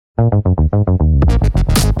Hey,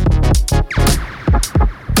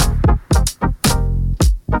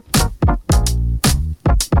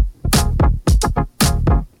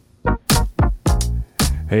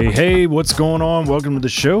 what's going on? Welcome to the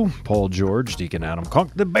show. Paul George, Deacon Adam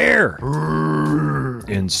Conk the Bear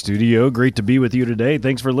in studio. Great to be with you today.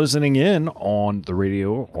 Thanks for listening in on the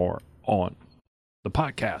radio or on the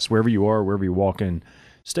podcast, wherever you are, wherever you're walking,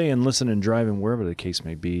 staying, listening, driving, wherever the case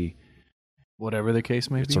may be. Whatever the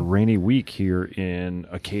case may be. It's a rainy week here in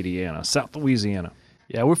Acadiana, South Louisiana.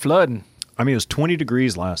 Yeah, we're flooding. I mean, it was 20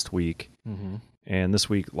 degrees last week, and this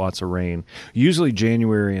week, lots of rain. Usually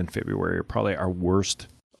January and February are probably our worst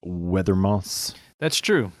weather months. That's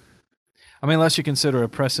true. I mean, unless you consider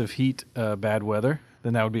oppressive heat bad weather,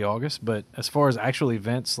 then that would be August. But as far as actual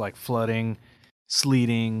events like flooding,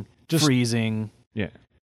 sleeting, just freezing. Yeah.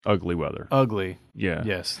 Ugly weather. Ugly. Yeah.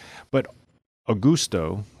 Yes. But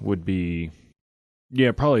Augusto would be,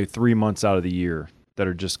 probably 3 months out of the year that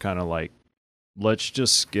are just kind of like, let's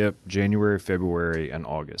just skip January, February, and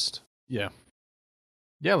August. Yeah.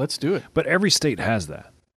 Yeah, let's do it. But every state has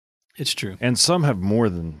that. It's true. And some have more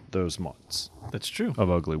than those months. That's true. Of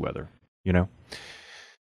ugly weather, you know?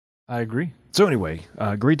 I agree. So anyway,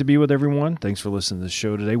 great to be with everyone. Thanks for listening to the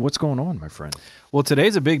show today. What's going on, my friend? Well,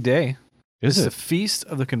 today's a big day. Is it? It's the Feast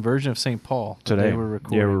of the Conversion of St. Paul. Today we're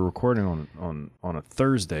recording. Yeah, we're recording on a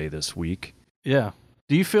Thursday this week. Yeah.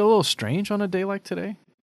 Do you feel a little strange on a day like today?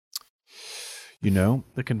 You know?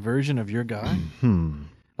 The conversion of your guy?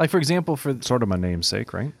 Like, for example, for sort of my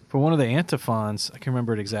namesake, right? For one of the antiphons, I can't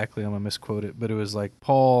remember it exactly. I'm going to misquote it, but it was like,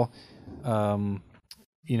 Paul,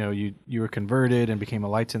 you were converted and became a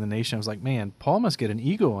light to the nation. I was like, man, Paul must get an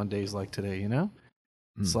ego on days like today, you know?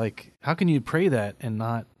 It's like, how can you pray that and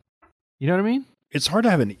not, you know what I mean? It's hard to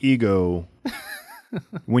have an ego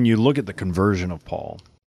when you look at the conversion of Paul.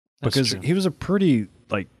 Because he was a pretty,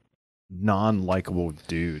 non-likable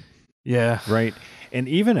dude. Yeah. Right? And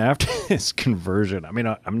even after his conversion, I mean,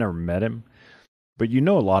 I've never met him, but you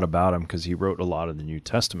know a lot about him because he wrote a lot of the New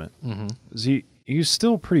Testament. He's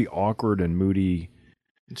still pretty awkward and moody.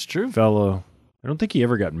 It's true. Fellow. I don't think he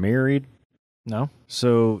ever got married. No.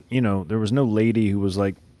 So, there was no lady who was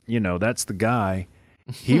like, that's the guy.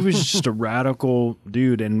 He was just a radical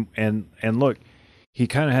dude. And look, he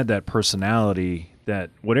kind of had that personality that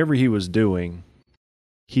whatever he was doing,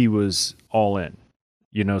 he was all in.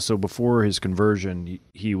 So before his conversion,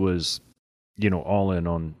 he was, all in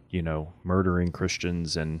on, murdering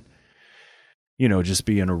Christians and, just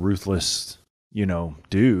being a ruthless,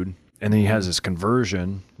 dude. And then he has his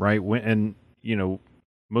conversion, right?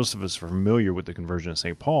 Most of us are familiar with the conversion of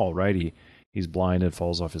St. Paul, right? He's blinded,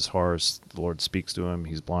 falls off his horse. The Lord speaks to him.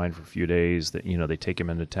 He's blind for a few days. That they take him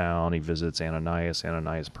into town. He visits Ananias.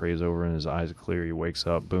 Ananias prays over him. His eyes are clear. He wakes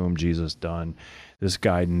up. Boom, Jesus done. This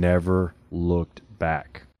guy never looked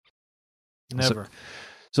back. Never.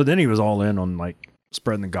 So then he was all in on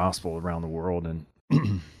spreading the gospel around the world, and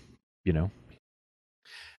Yeah,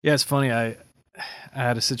 it's funny. I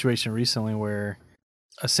had a situation recently where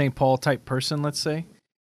a St. Paul type person, let's say,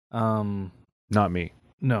 not me.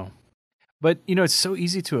 No. But, it's so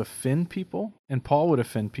easy to offend people, and Paul would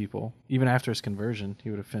offend people. Even after his conversion, he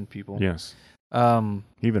would offend people. Yes. He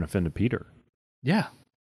even offended Peter. Yeah.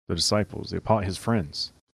 The disciples, his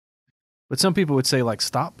friends. But some people would say,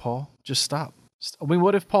 stop, Paul. Just stop. I mean,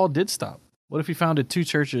 what if Paul did stop? What if he founded 2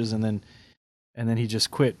 churches and then he just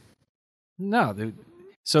quit? No.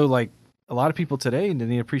 So, a lot of people today, they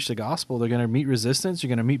need to preach the gospel. They're going to meet resistance. You're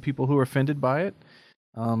going to meet people who are offended by it.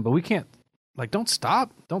 But we can't. Don't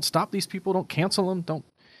stop. Don't stop these people. Don't cancel them. Don't,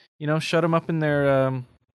 shut them up in their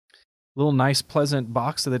little nice, pleasant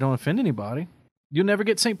box so they don't offend anybody. You'll never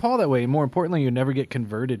get St. Paul that way. More importantly, you'll never get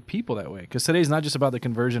converted people that way. Because today's not just about the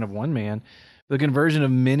conversion of one man, the conversion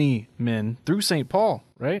of many men through St. Paul,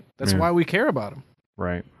 right? That's why we care about him.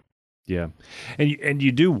 Right. Yeah. And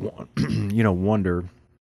you do, wonder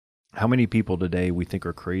how many people today we think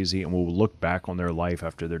are crazy, and we'll look back on their life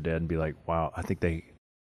after they're dead and be like, wow, I think they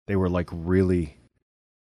were really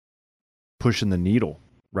pushing the needle,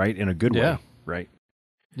 right? In a good way, right?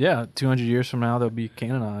 Yeah, 200 years from now, they'll be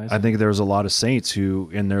canonized. I think there's a lot of saints who,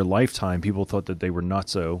 in their lifetime, people thought that they were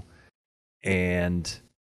nutso, and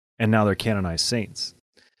now they're canonized saints.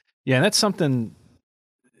 Yeah, and that's something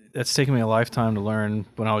that's taken me a lifetime to learn.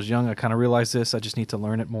 When I was young, I kind of realized this. I just need to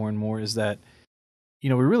learn it more and more, is that, we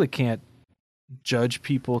really can't judge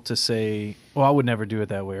people to say, well, I would never do it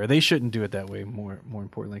that way, or they shouldn't do it that way, more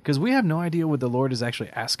importantly, because we have no idea what the Lord is actually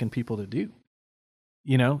asking people to do,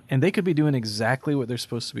 and they could be doing exactly what they're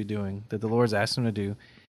supposed to be doing, that the Lord's asked them to do,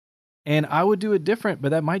 and I would do it different, but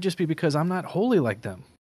that might just be because I'm not holy like them.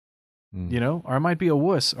 you know, or I might be a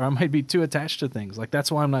wuss, or I might be too attached to things. Like,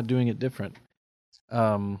 that's why I'm not doing it different.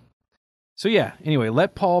 So yeah, anyway,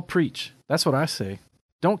 let Paul preach. That's what I say.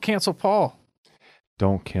 Don't cancel Paul.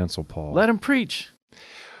 Don't cancel Paul. Let him preach.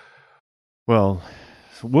 Well,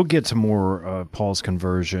 we'll get to more Paul's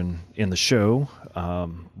conversion in the show.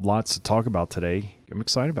 Lots to talk about today. I'm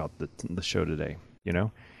excited about the show today. You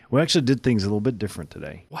know, we actually did things a little bit different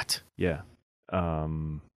today. What? Yeah.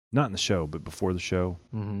 Not in the show, but before the show.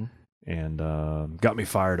 Mm-hmm. And got me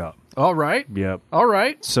fired up. All right. Yep. All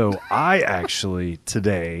right. So I actually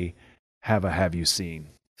today have you seen?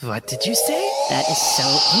 What did you say? That is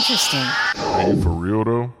so interesting. Are you for real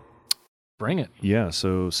though? Bring it. Yeah.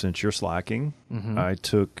 So since you're slacking, Mm-hmm. I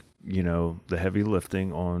took, the heavy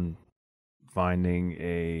lifting on finding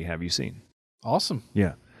a have you seen? Awesome.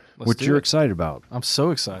 Yeah. Let's Which do you're it. excited about. I'm so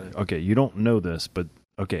excited. Okay. You don't know this, but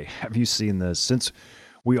okay. Have you seen this? Since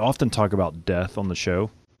we often talk about death on the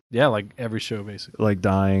show, Yeah, like every show, basically. like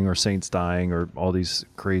dying or saints dying or all these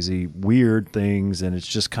crazy weird things, and it's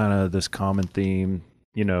just kind of this common theme,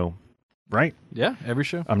 right? Yeah, every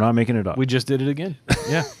show. I'm not making it up. We just did it again.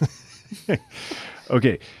 Yeah.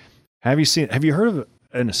 Okay. Have you heard of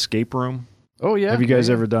an escape room? Oh, yeah. Have you guys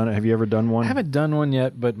Yeah. ever done it? Have you ever done one? I haven't done one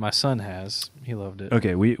yet, but my son has. He loved it.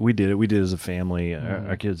 Okay, we did it. We did it as a family.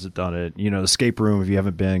 Our kids have done it. The escape room, if you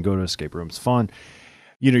haven't been, go to escape room. It's fun.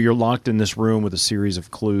 You're locked in this room with a series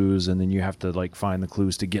of clues, and then you have to find the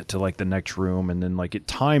clues to get to the next room, and then it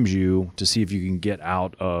times you to see if you can get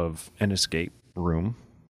out of an escape room,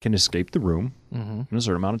 can escape the room in a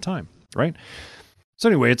certain amount of time, right? So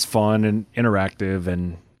anyway, it's fun and interactive,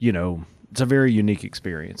 and it's a very unique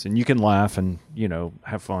experience, and you can laugh and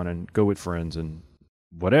have fun and go with friends and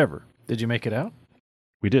whatever. Did you make it out?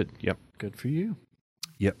 We did. Yep. Good for you.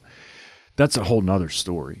 Yep. That's a whole nother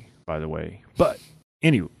story, by the way. But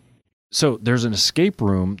anyway, so there's an escape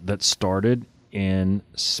room that started in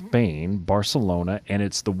Spain, Barcelona, and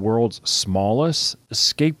it's the world's smallest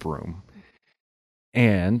escape room.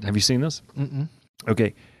 And have you seen this? Mm-mm.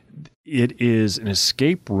 Okay. It is an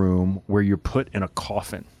escape room where you're put in a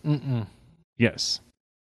coffin. Mm-mm. Yes.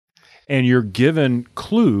 And you're given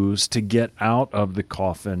clues to get out of the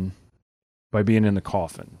coffin by being in the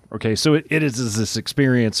coffin. Okay, so it is this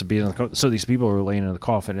experience of being in the coffin. So these people are laying in the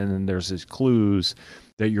coffin, and then there's these clues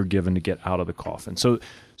that you're given to get out of the coffin. So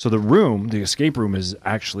the escape room is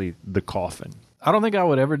actually the coffin. I don't think I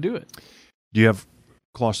would ever do it. Do you have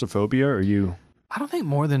claustrophobia, or you? I don't think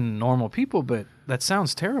more than normal people, but that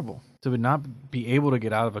sounds terrible to not be able to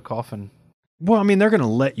get out of a coffin. Well, I mean, they're going to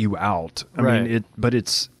let you out. I Right. mean, but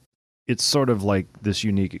it's sort of like this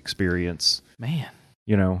unique experience, Man.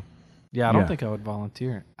 Yeah, I don't Yeah. think I would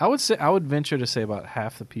volunteer. I would venture to say about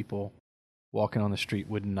half the people walking on the street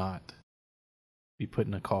would not be put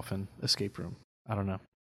in a coffin escape room. I don't know.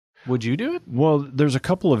 Would you do it? Well, there's a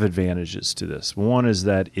couple of advantages to this. One is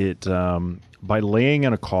that it, by laying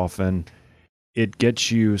in a coffin, it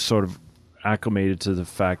gets you sort of acclimated to the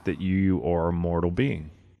fact that you are a mortal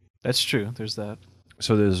being. That's true. There's that.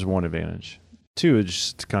 So there's one advantage. Two, it's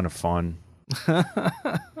just kind of fun,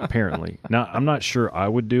 apparently. Now, I'm not sure I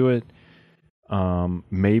would do it.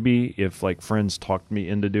 Maybe if friends talked me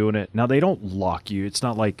into doing it. Now, they don't lock you. It's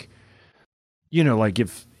not like,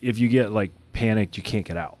 if you get panicked, you can't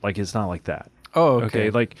get out. It's not like that. Oh, okay.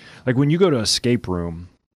 Like when you go to escape room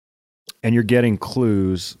and you're getting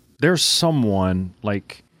clues, there's someone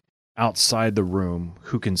outside the room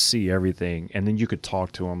who can see everything, and then you could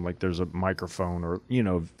talk to them. There's a microphone or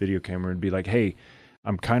video camera, and be like, "Hey,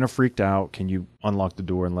 I'm kind of freaked out. Can you unlock the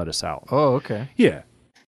door and let us out?" Oh, okay. Yeah,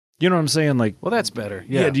 you know what I'm saying? Well, that's better.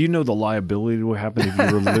 yeah. Yeah. Do you know the liability that would happen if you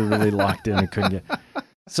were literally locked in and couldn't get?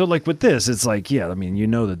 So with this, it's yeah. I mean,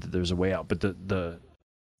 that there's a way out, but the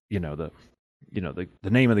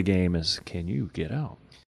name of the game is, can you get out?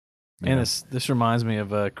 And this reminds me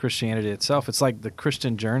of Christianity itself. It's like the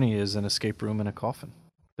Christian journey is an escape room in a coffin.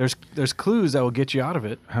 There's clues that will get you out of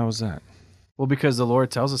it. How is that? Well, because the Lord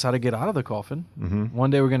tells us how to get out of the coffin. Mm-hmm. One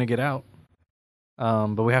day we're going to get out,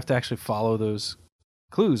 but we have to actually follow those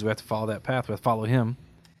clues. We have to follow that path. We have to follow Him,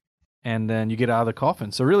 and then you get out of the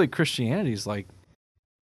coffin. So really, Christianity is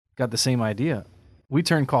got the same idea. We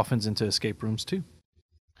turn coffins into escape rooms too.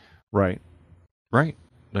 Right.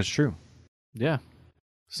 That's true. Yeah.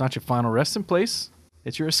 It's not your final resting place.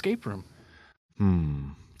 It's your escape room.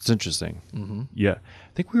 It's interesting. Mm-hmm. Yeah,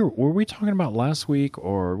 I think were we talking about last week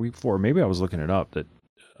or week before? Maybe I was looking it up that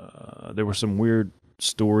there were some weird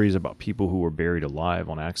stories about people who were buried alive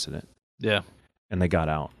on accident. Yeah. And they got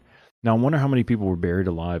out. Now I wonder how many people were buried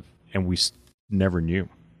alive and we never knew.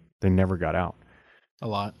 They never got out. A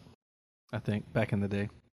lot, I think, back in the day.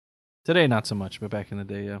 Today, not so much, but back in the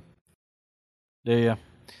day, yeah. Yeah.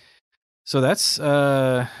 So that's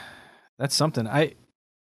something. I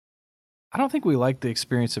don't think we like the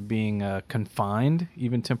experience of being confined,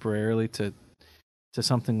 even temporarily, to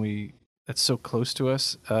something that's so close to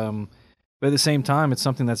us. But at the same time, it's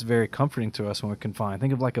something that's very comforting to us when we're confined.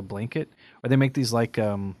 Think of like a blanket, or they make these like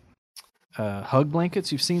hug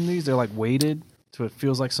blankets. You've seen these? They're like weighted, so it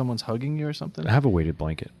feels like someone's hugging you or something. I have a weighted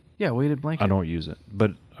blanket. Yeah, weighted blanket. I don't use it,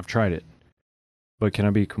 but I've tried it. But can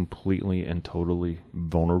I be completely and totally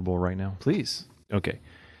vulnerable right now? Please. Okay.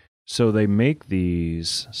 So they make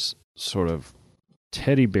these sort of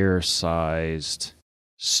teddy bear sized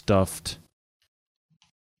stuffed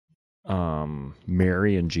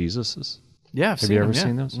Mary and Jesuses. Yeah, have you ever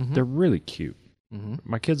seen those? Mm-hmm. They're really cute. Mm-hmm.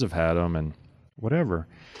 My kids have had them and whatever.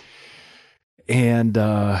 And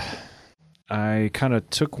I kind of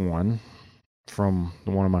took one from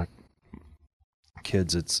one of my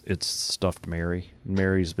kids. It's stuffed Mary.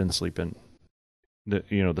 Mary's been sleeping.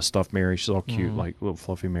 The stuffed Mary. She's all cute, like little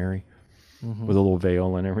fluffy Mary, with a little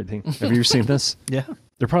veil and everything. Have you ever seen this? Yeah.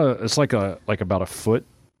 They're probably it's like about a foot.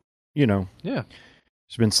 Yeah.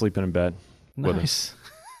 She's been sleeping in bed. Nice.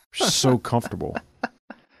 She's so comfortable.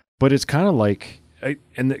 But it's kind of like,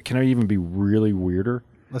 can I even be really weirder?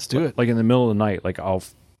 Let's do it. Like in the middle of the night, like I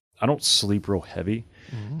don't sleep real heavy,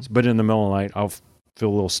 but in the middle of the night, I'll feel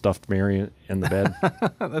a little stuffed Mary in the bed.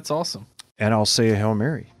 That's awesome. And I'll say a Hail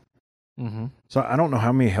Mary. Mm-hmm. So I don't know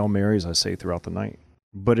how many Hail Marys I say throughout the night,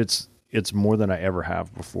 but it's more than I ever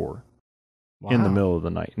have before in the middle of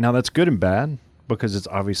the night. Now that's good and bad because it's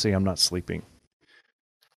obviously I'm not sleeping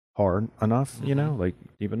hard enough, like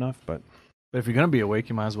deep enough. But if you're going to be awake,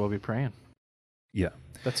 you might as well be praying. Yeah.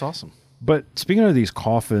 That's awesome. But speaking of these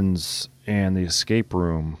coffins and the escape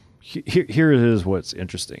room, here it is what's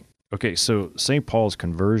interesting. Okay, so St. Paul's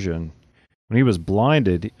conversion, when he was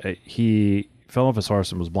blinded, he fell off his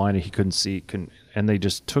horse and was blinded. He couldn't see, and they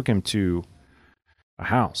just took him to a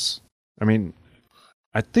house. I mean,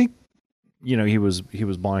 I think, he was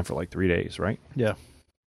blind for like 3 days, right? Yeah.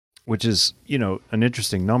 Which is, an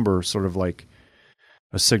interesting number, sort of like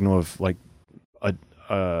a signal of like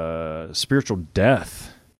a spiritual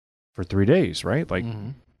death for 3 days, right? Like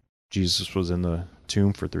Jesus was in the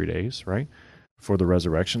tomb for 3 days, right? Before the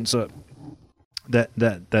resurrection. So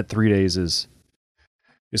that 3 days is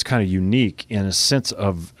kind of unique in a sense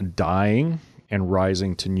of dying and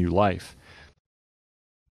rising to new life.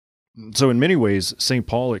 So in many ways, St.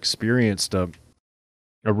 Paul experienced a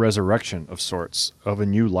resurrection of sorts, of a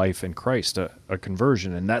new life in Christ, a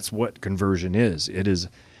conversion. And that's what conversion is. It is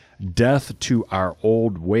death to our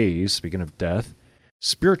old ways, speaking of death,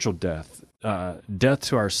 spiritual death, death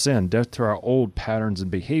to our sin, death to our old patterns and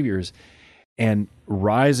behaviors, and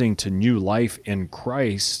rising to new life in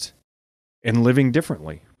Christ and living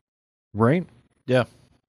differently, right? Yeah.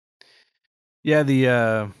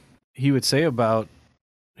 Yeah, he would say about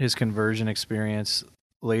his conversion experience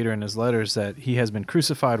later in his letters that he has been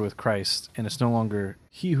crucified with Christ, and it's no longer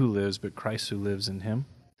he who lives, but Christ who lives in him.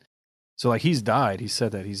 So like he's died. He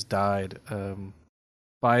said that he's died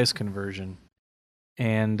by his conversion.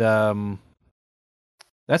 And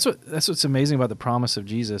that's what's amazing about the promise of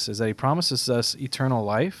Jesus is that he promises us eternal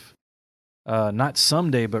life, not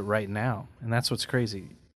someday, but right now. And that's what's crazy.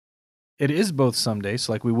 It is both someday.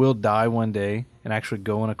 So like we will die one day and actually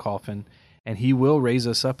go in a coffin, and he will raise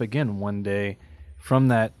us up again one day from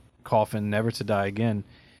that coffin, never to die again.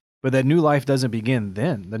 But that new life doesn't begin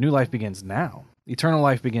then. The new life begins now. Eternal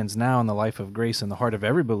life begins now in the life of grace in the heart of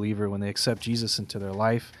every believer when they accept Jesus into their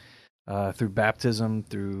life through baptism,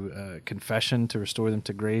 through confession to restore them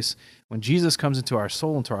to grace. When Jesus comes into our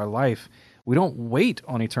soul, into our life, we don't wait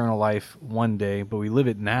on eternal life one day, but we live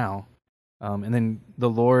it now. And then the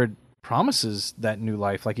Lord promises that new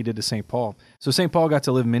life like he did to St. Paul. So St. Paul got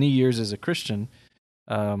to live many years as a Christian,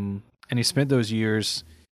 and he spent those years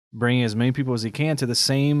bringing as many people as he can to the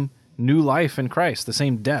same new life in Christ, the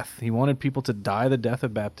same death. He wanted people to die the death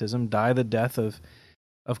of baptism, die the death of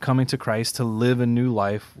coming to Christ, to live a new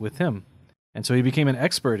life with him. And so he became an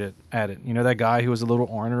expert at it. That guy who was a little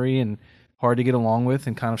ornery and hard to get along with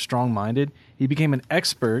and kind of strong-minded, he became an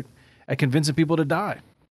expert at convincing people to die.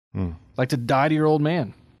 Like to die to your old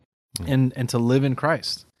man and to live in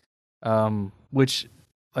Christ. Which,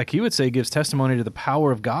 like he would say, gives testimony to the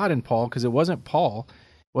power of God in Paul, because it wasn't Paul.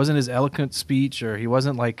 It wasn't his eloquent speech, or he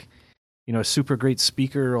wasn't like, a super great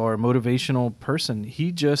speaker or motivational person.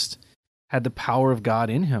 He just had the power of God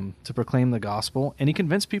in him to proclaim the gospel, and he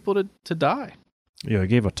convinced people to die. Yeah, I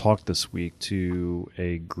gave a talk this week to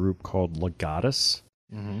a group called Legatus.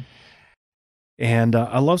 And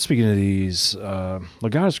I love speaking to these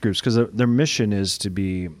Legatus groups because their mission is to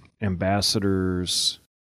be ambassadors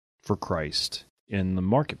for Christ in the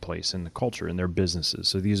marketplace, in the culture, in their businesses.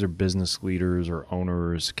 So these are business leaders or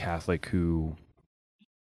owners, Catholic, who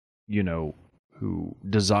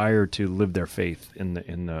desire to live their faith in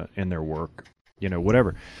their work,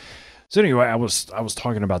 whatever. So anyway, I was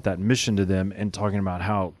talking about that mission to them and talking about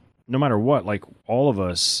how no matter what, like all of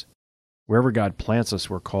us, wherever God plants us,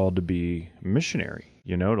 we're called to be missionary,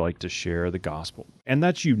 to share the gospel. And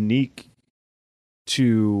that's unique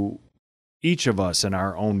to each of us and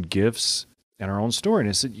our own gifts and our own story. And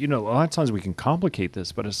it's, a lot of times we can complicate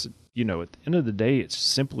this, but it's, at the end of the day, it's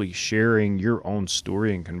simply sharing your own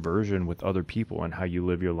story and conversion with other people and how you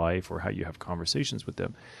live your life or how you have conversations with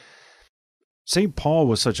them. St. Paul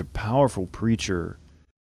was such a powerful preacher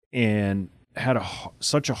and had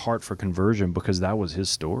such a heart for conversion because that was his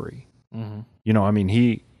story. Mm-hmm.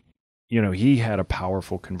 He had a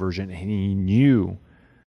powerful conversion and he knew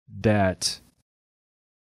that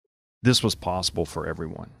this was possible for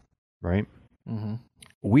everyone, right? Mm-hmm.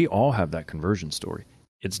 We all have that conversion story.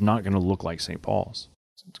 It's not going to look like St. Paul's.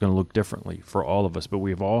 It's going to look differently for all of us, but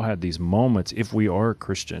we've all had these moments, if we are a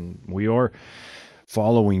Christian, we are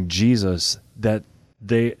following Jesus, that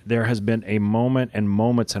there has been a moment and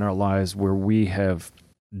moments in our lives where we have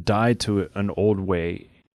died to an old way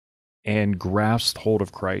and grasped hold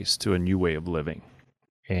of Christ to a new way of living.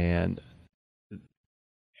 And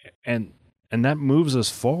that moves us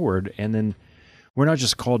forward, and then we're not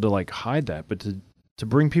just called to like hide that, but to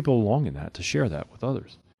bring people along in that, to share that with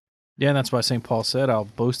others. Yeah, and that's why St. Paul said, I'll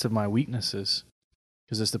boast of my weaknesses,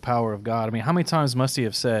 because it's the power of God. I mean, how many times must he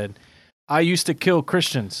have said, I used to kill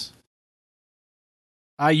Christians.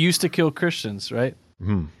 I used to kill Christians, right?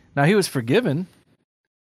 Mm-hmm. Now, he was forgiven,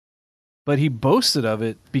 but he boasted of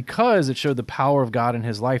it because it showed the power of God in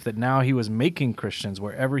his life, that now he was making Christians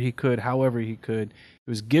wherever he could, however he could. He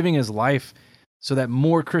was giving his life so that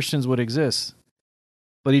more Christians would exist.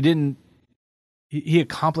 But he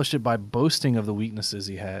accomplished it by boasting of the weaknesses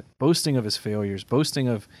he had, boasting of his failures, boasting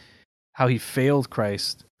of how he failed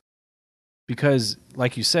Christ. Because,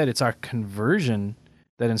 like you said, it's our conversion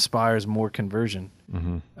that inspires more conversion.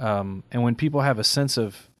 Mm-hmm. And when people have a sense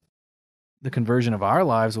of the conversion of our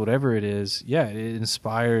lives, whatever it is, it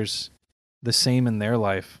inspires the same in their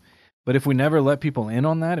life. But if we never let people in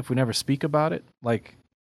on that, if we never speak about it, like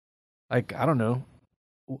I don't know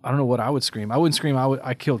what I would scream. I wouldn't scream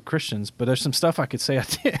I killed Christians, but there's some stuff I could say I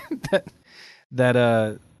did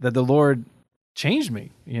that the Lord changed me,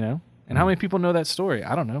 And how many people know that story?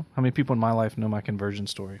 I don't know. How many people in my life know my conversion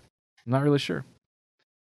story? I'm not really sure.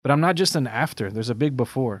 But I'm not just an after. There's a big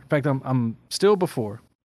before. In fact, I'm still before.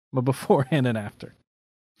 I'm a before and an after.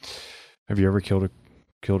 Have you ever killed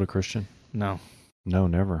a Christian? No. No,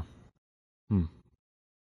 never.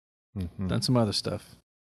 Mm-hmm. Done some other stuff.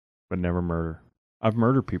 But never murder. I've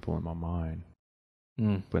murdered people in my mind,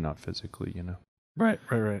 but not physically, Right.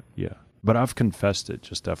 Yeah. But I've confessed it,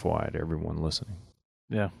 just FYI to everyone listening.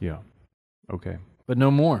 Yeah. Yeah. Okay. But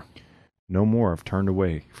no more. No more. I've turned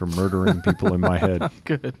away from murdering people in my head.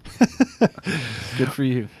 Good. Good for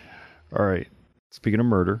you. All right. Speaking of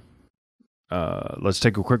murder, let's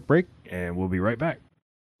take a quick break, and we'll be right back.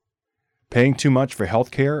 Paying too much for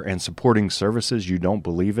healthcare and supporting services you don't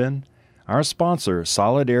believe in? Our sponsor,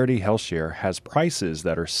 Solidarity HealthShare, has prices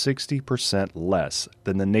that are 60% less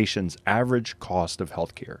than the nation's average cost of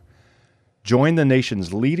healthcare. Join the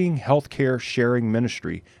nation's leading healthcare sharing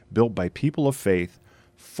ministry built by people of faith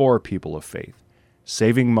for people of faith,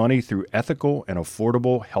 saving money through ethical and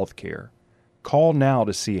affordable healthcare. Call now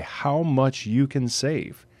to see how much you can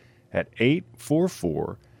save at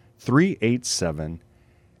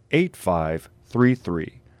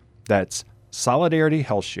 844-387-8533. That's Solidarity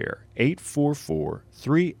HealthShare,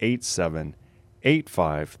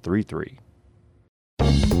 844-387-8533.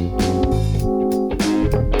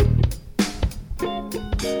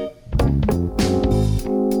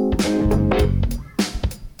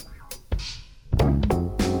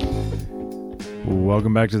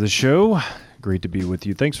 Welcome back to the show. Great to be with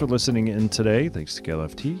you. Thanks for listening in today. Thanks to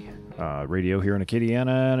KLFT Radio here in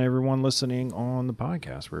Acadiana and everyone listening on the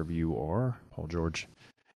podcast, wherever you are. Paul George,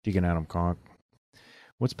 Deacon Adam Conk.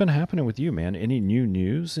 What's been happening with you, man? Any new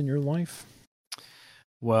news in your life?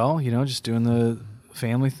 Well, just doing the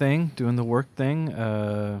family thing, doing the work thing,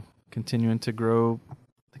 continuing to grow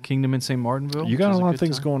the kingdom in St. Martinville. You got a lot of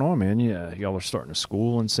things going on, man. Yeah, y'all are starting a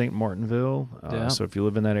school in St. Martinville. So if you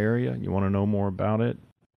live in that area, you want to know more about it,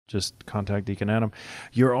 just contact Deacon Adam.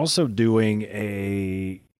 You're also doing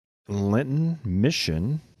a Lenten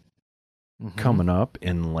mission coming up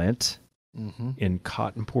in Lent in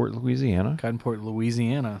Cottonport, Louisiana. Cottonport,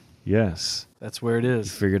 Louisiana. Yes. That's where it is.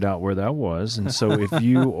 You figured out where that was. And so if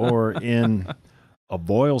you are in of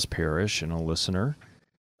Boyles Parish and a listener,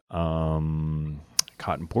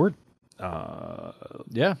 Cottonport.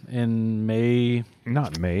 Yeah, in May.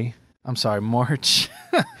 Not May. I'm sorry, March.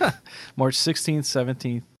 March 16th,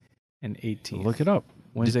 17th, and 18th. Look it up.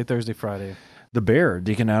 Wednesday, Thursday, Friday. The Bear,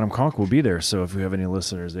 Deacon Adam Conk, will be there. So if you have any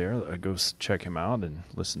listeners there, go check him out and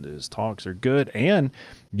listen to his talks. They're good. And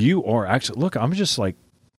you are actually, look, I'm just like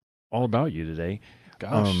all about you today.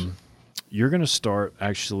 Gosh. You're going to start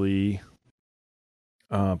actually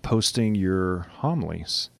posting your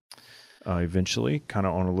homilies eventually, kind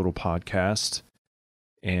of on a little podcast.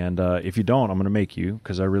 And if you don't, I'm going to make you,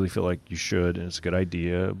 because I really feel like you should, and it's a good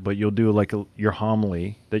idea. But you'll do like your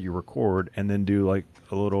homily that you record, and then do like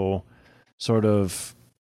a little sort of,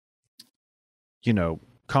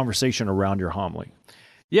 conversation around your homily.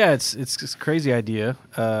 Yeah, it's a crazy idea,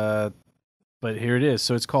 but here it is.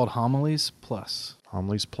 So it's called Homilies Plus.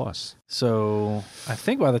 Homilies Plus. So I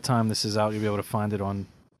think by the time this is out, you'll be able to find it on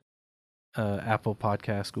Apple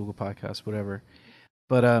Podcasts, Google Podcasts, whatever.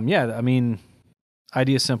 But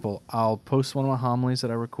idea is simple. I'll post one of my homilies that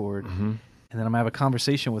I record, and then I'm going to have a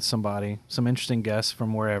conversation with somebody, some interesting guests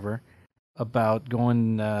from wherever, about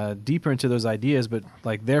going deeper into those ideas, but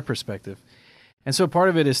like their perspective. And so part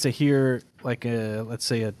of it is to hear, like, let's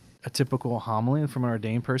say a typical homily from an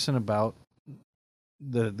ordained person about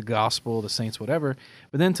the gospel, the saints, whatever,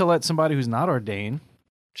 but then to let somebody who's not ordained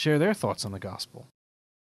share their thoughts on the gospel.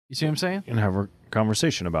 You see what I'm saying? And have a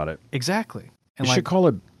conversation about it. Exactly. And you should call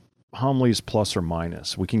it homilies plus or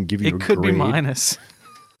minus. We can give you a grade. It could be minus.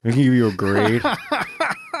 We can give you a grade.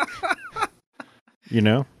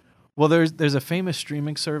 Well, there's a famous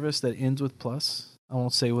streaming service that ends with plus. I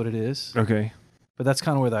won't say what it is. Okay. But that's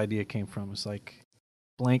kind of where the idea came from. It's like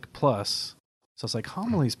blank plus. So it's like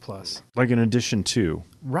homilies plus. Like in addition to.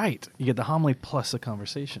 Right. You get the homily plus a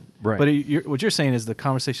conversation. Right. But what you're saying is the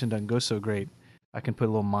conversation doesn't go so great, I can put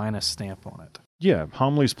a little minus stamp on it. Yeah.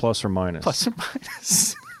 Homilies plus or minus. Plus or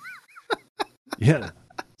minus. Yeah.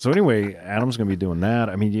 So anyway, Adam's going to be doing that.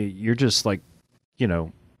 I mean, you're just like,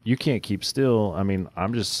 you can't keep still. I mean,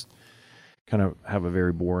 I'm just kind of have a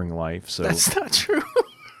very boring life. So that's not true.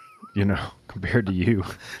 Compared to you.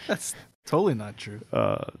 That's totally not true.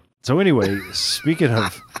 So anyway, speaking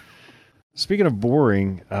of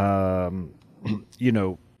boring,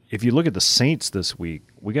 if you look at the Saints this week,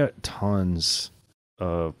 we got tons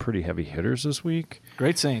of pretty heavy hitters this week.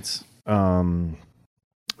 Great Saints.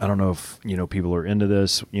 I don't know if, people are into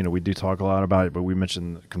this. We do talk a lot about it, but we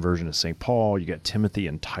mentioned the conversion of St. Paul. You got Timothy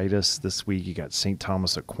and Titus this week. You got St.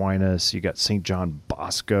 Thomas Aquinas. You got St. John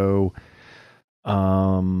Bosco.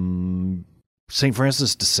 St.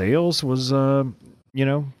 Francis de Sales was, a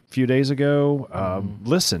few days ago.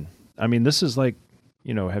 Listen, I mean, this is like,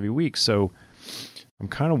 heavy week. So I'm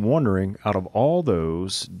kind of wondering, out of all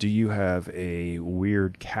those, do you have a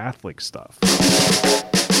weird Catholic stuff?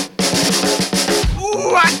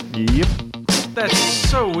 What? Yep. That's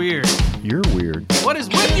so weird. You're weird. What is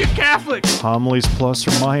with you Catholics? Homilies plus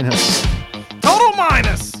or minus? Total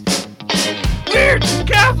minus. Weird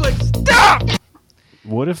Catholics. Stop.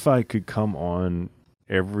 What if I could come on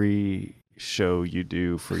every show you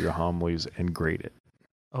do for your homilies and grade it?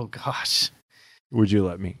 Oh, gosh. Would you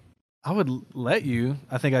let me? I would let you.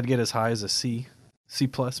 I think I'd get as high as a C. C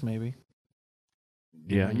plus, maybe.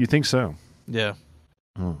 Yeah, you think so? Yeah.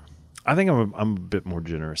 I think I'm a bit more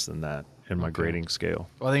generous than that in my grading scale.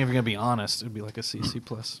 Well, I think if you're going to be honest, it'd be like a C, C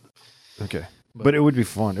plus. Okay. But it would be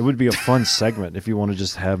fun. It would be a fun segment if you want to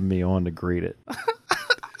just have me on to grade it.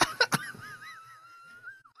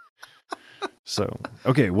 So,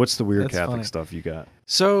 okay, what's the weird Catholic stuff you got?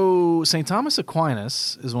 So, St. Thomas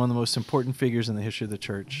Aquinas is one of the most important figures in the history of the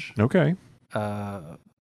church. Okay. I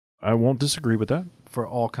won't disagree with that. For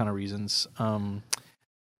all kind of reasons.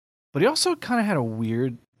 But he also kind of had a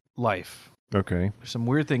weird life. Okay. There's some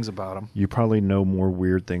weird things about him. You probably know more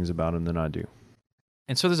weird things about him than I do.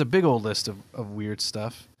 And so there's a big old list of weird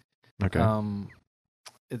stuff. Okay.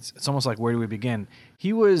 It's almost like, where do we begin?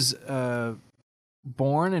 He was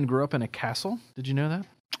born and grew up in a castle. Did you know that?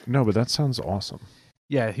 No, but that sounds awesome.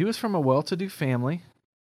 Yeah, he was from a well-to-do family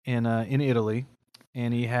in Italy,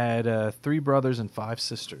 and he had 3 brothers and 5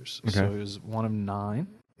 sisters. Okay. So he was one of 9.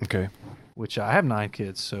 Okay. Which I have 9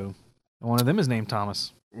 kids, so one of them is named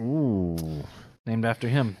Thomas. Ooh. Named after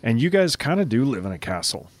him. And you guys kind of do live in a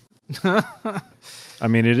castle. I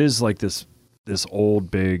mean, it is like this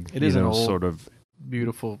old, big, it is an old, sort of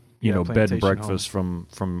beautiful, bed and breakfast from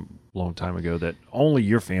a long time ago that only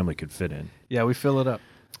your family could fit in. Yeah, we fill it up.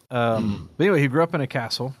 But anyway, he grew up in a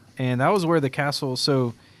castle, and that was where the castle.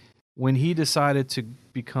 So when he decided to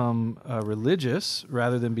become religious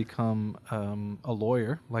rather than become a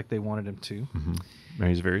lawyer like they wanted him to. And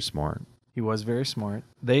he's very smart. He was very smart.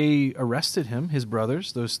 They arrested him, his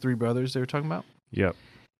brothers, those 3 brothers they were talking about, Yep.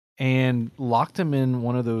 and locked him in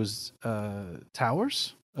one of those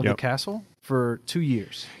towers of the castle for 2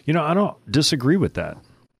 years. You know, I don't disagree with that.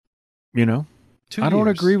 You know, 2 I don't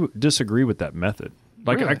years. disagree with that method.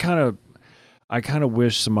 Like Really? I kind of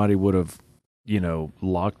wish somebody would have, you know,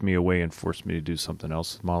 locked me away and forced me to do something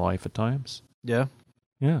else with my life at times. Yeah.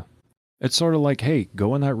 Yeah. It's sort of like, hey,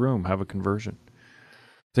 go in that room, have a conversion.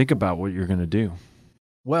 Think about what you're going to do.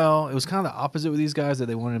 Well, it was kind of the opposite with these guys, that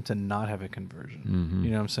they wanted him to not have a conversion. Mm-hmm.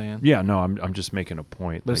 You know what I'm saying? Yeah, no, I'm just making a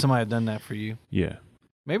point. But if Like, somebody had done that for you, yeah.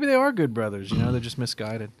 maybe they are good brothers. You know, they're just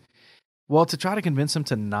misguided. Well, to try to convince him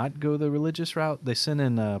to not go the religious route, they sent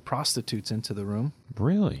in prostitutes into the room.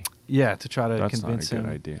 Really? Yeah, to try to That's convince not a good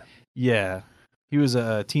him. idea. Yeah, he was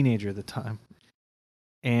a teenager at the time.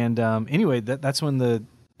 And anyway, that's when the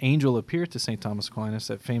angel appeared to St. Thomas Aquinas,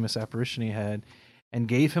 that famous apparition he had, and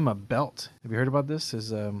gave him a belt. Have you heard about this?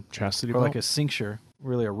 His Chastity or belt? like a cincture,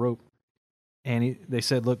 really a rope. And they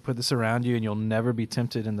said, look, put this around you and you'll never be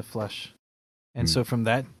tempted in the flesh. And so from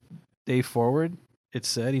that day forward, it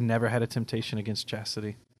said he never had a temptation against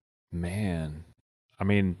chastity. Man. I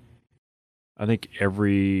mean, I think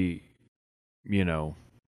every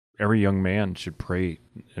young man should pray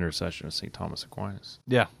intercession of St. Thomas Aquinas.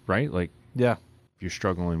 Yeah. Right? Like, Yeah. if you're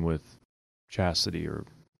struggling with chastity or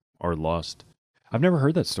lust. I've never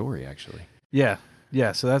heard that story, actually. Yeah.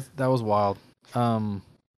 Yeah. So that was wild. All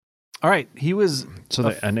right. He was. So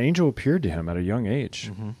an angel appeared to him at a young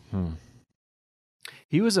age. Mhm.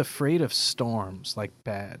 He was afraid of storms, like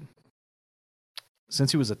bad,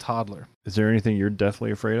 since he was a toddler. Is there anything you're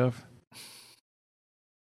deathly afraid of?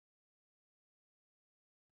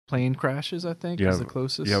 Plane crashes, I think, is the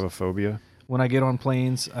closest. You have a phobia? When I get on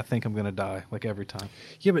planes, I think I'm going to die, like every time.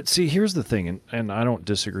 Yeah, but see, here's the thing, and I don't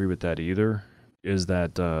disagree with that either, is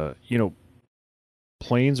that,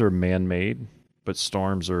 planes are man-made, but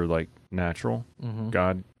storms are, like, natural,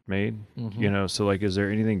 God-made, so, like, is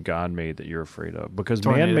there anything God-made that you're afraid of? Because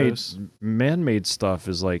Tornadoes. man-made stuff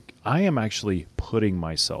is like, I am actually putting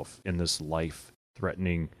myself in this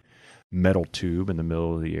life-threatening metal tube in the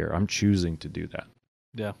middle of the air. I'm choosing to do that.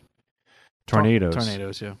 Yeah. Tornadoes.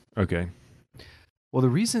 Tornadoes, yeah. Okay. Well, the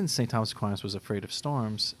reason St. Thomas Aquinas was afraid of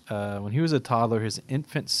storms, when he was a toddler, his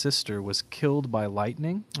infant sister was killed by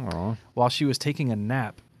lightning Aw, while she was taking a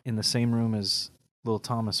nap in the same room as little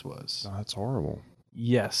Thomas was. that's horrible.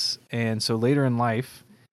 Yes. And so later in life,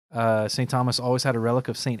 St. Thomas always had a relic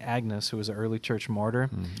of St. Agnes, who was an early church martyr,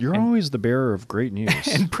 You're always the bearer of great news.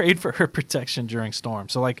 and prayed for her protection during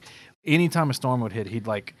storms. So, like, anytime a storm would hit, he'd,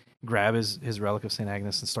 like, grab his relic of St.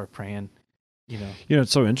 Agnes and start praying,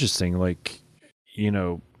 It's so interesting, like,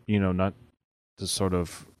 not to sort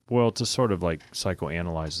of like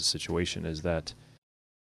psychoanalyze the situation, is that,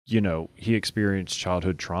 he experienced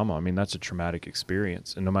childhood trauma. I mean, that's a traumatic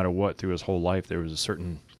experience. And no matter what, through his whole life, there was a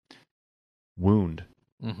certain wound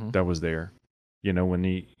that was there.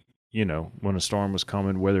 When when a storm was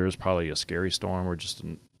coming, whether it was probably a scary storm or just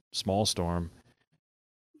a small storm,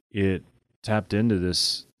 it tapped into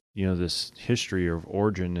this, this history of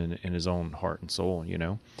origin in his own heart and soul,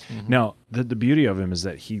 Now, the beauty of him is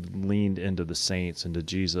that he leaned into the saints, into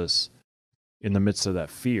Jesus in the midst of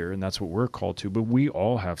that fear, and that's what we're called to. But we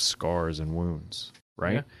all have scars and wounds,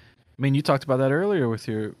 right? Yeah. I mean, you talked about that earlier with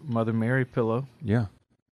your Mother Mary pillow. Yeah.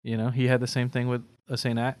 He had the same thing with a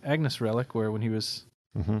St. Agnes relic, where when he was,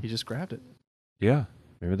 he just grabbed it. Yeah.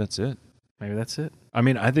 Maybe that's it. Maybe that's it. I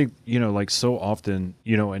mean, I think, like so often,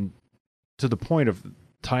 and to the point of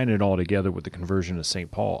tying it all together with the conversion of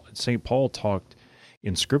St. Paul. St. Paul talked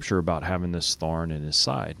in Scripture about having this thorn in his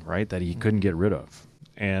side, right, that he couldn't get rid of.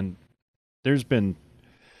 And there's been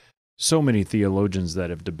so many theologians that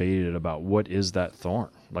have debated about what is that thorn,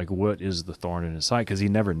 like what is the thorn in his side, because he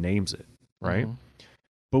never names it, right?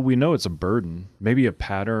 But we know it's a burden, maybe a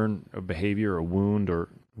pattern of behavior, a wound, or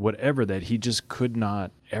whatever that he just could not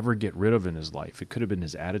ever get rid of in his life. It could have been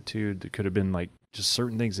his attitude. It could have been like just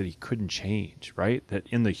certain things that he couldn't change, right? That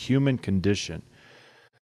in the human condition,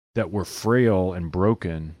 that we're frail and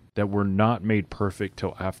broken, that we're not made perfect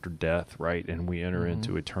till after death, right? And we enter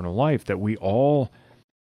into eternal life, that we all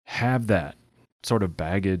have that sort of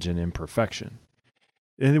baggage and imperfection.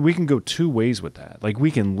 And we can go two ways with that. Like,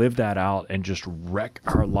 we can live that out and just wreck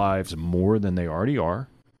our lives more than they already are.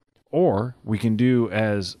 Or we can do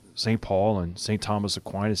as St. Paul and St. Thomas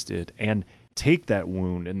Aquinas did and take that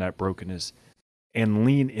wound and that brokenness and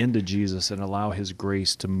lean into Jesus and allow his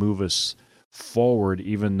grace to move us forward,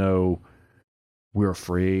 even though we're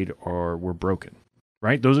afraid, or we're broken,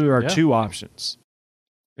 right? Those are our two options.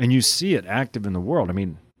 And you see it active in the world. I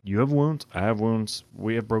mean, you have wounds, I have wounds,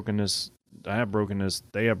 we have brokenness, I have brokenness,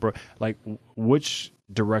 they have like, which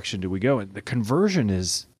direction do we go? And the conversion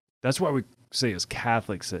that's why we say as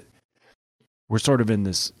Catholics that we're sort of in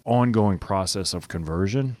this ongoing process of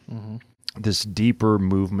conversion, this deeper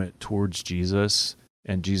movement towards Jesus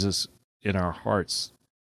and Jesus in our hearts,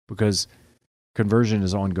 because conversion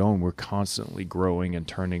is ongoing. We're constantly growing and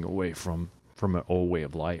turning away from an old way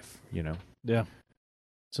of life, Yeah.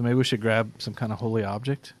 So maybe we should grab some kind of holy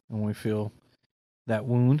object, and when we feel that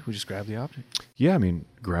wound, we just grab the object. Yeah, I mean,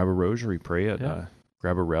 grab a rosary, pray it,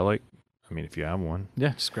 grab a relic. I mean, if you have one.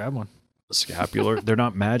 Yeah, just grab one. A scapular. They're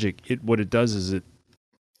not magic. What it does is it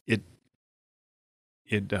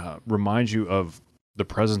reminds you of the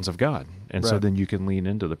presence of God. And so then you can lean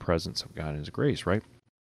into the presence of God and His grace, right?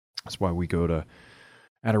 That's why we go to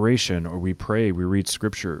adoration, or we pray, we read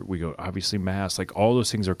scripture, we go, obviously, Mass. Like, all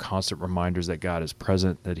those things are constant reminders that God is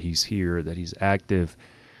present, that He's here, that He's active.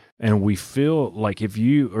 And we feel like, if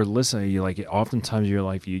you are listening, you like, oftentimes in your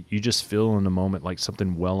life, you just feel in the moment like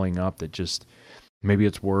something welling up that just, maybe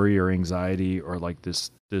it's worry or anxiety, or like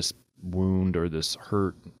this wound or this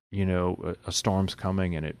hurt, a storm's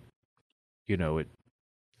coming, and it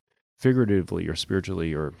figuratively or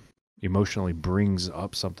spiritually or emotionally brings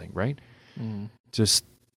up something, right? Just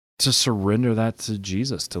to surrender that to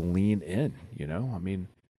Jesus, to lean in, I mean,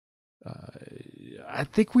 I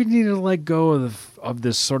think we need to let go of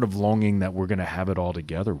this sort of longing that we're going to have it all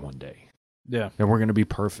together one day. Yeah. That we're going to be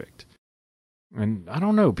perfect. And I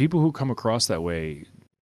don't know, people who come across that way,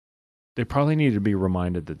 they probably need to be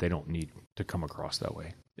reminded that they don't need to come across that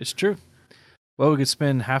way. It's true. Well, we could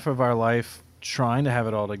spend half of our life trying to have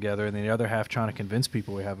it all together, and then the other half trying to convince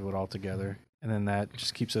people we have it all together. And then that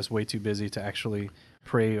just keeps us way too busy to actually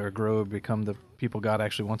pray or grow or become the people God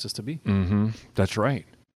actually wants us to be. Mm-hmm. That's right.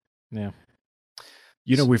 Yeah.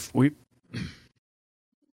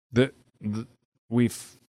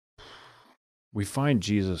 We find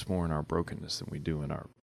Jesus more in our brokenness than we do in our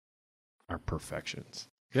perfections.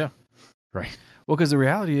 Yeah. Right. Well, because the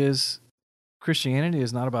reality is, Christianity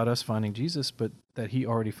is not about us finding Jesus, but that He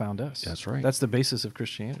already found us. That's right. That's the basis of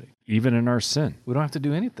Christianity. Even in our sin. We don't have to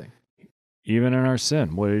do anything. Even in our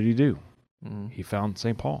sin, what did He do? He found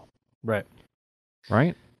St. Paul. Right.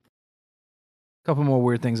 Right? A couple more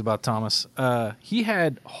weird things about Thomas. He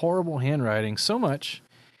had horrible handwriting, so much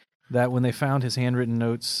that when they found his handwritten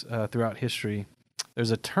notes throughout history, there's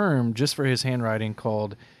a term just for his handwriting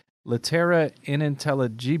called littera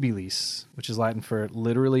inintelligibilis, which is Latin for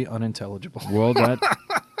literally unintelligible. Well, that,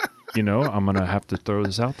 I'm going to have to throw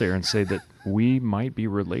this out there and say that we might be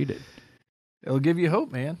related. It'll give you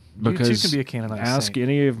hope, man. Because you too can be a canonized ask saint.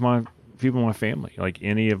 any of my people in my family, like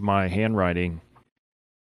any of my handwriting,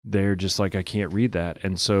 they're just like, I can't read that.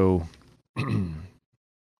 And so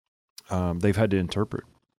they've had to interpret.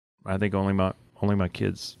 I think only my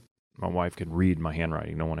kids, my wife can read my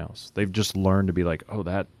handwriting, no one else. They've just learned to be like, oh,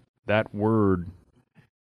 that word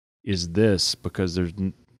is this, because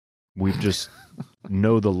we've just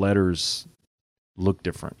know the letters look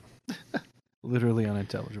different. Literally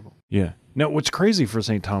unintelligible. Yeah. Now, what's crazy for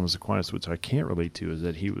St. Thomas Aquinas, which I can't relate to, is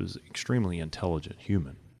that he was extremely intelligent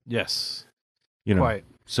human. Yes. Quite.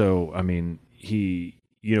 So, I mean, he,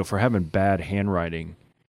 for having bad handwriting,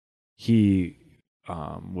 he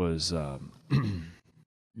was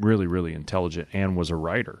really, really intelligent and was a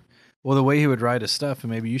writer. Well, the way he would write his stuff,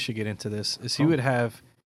 and maybe you should get into this, is he would have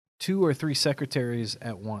 2 or 3 secretaries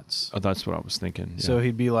at once. Oh, that's what I was thinking. Yeah. So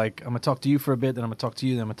he'd be like, I'm going to talk to you for a bit, then I'm going to talk to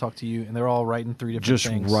you, then I'm going to talk to you, and they're all writing 3 different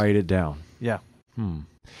things. Just write it down. Yeah.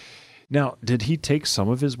 Now, did he take some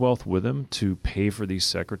of his wealth with him to pay for these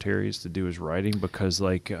secretaries to do his writing? Because,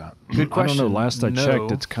 like, good question. I don't know, last I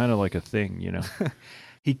checked, it's kind of like a thing,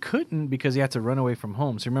 He couldn't, because he had to run away from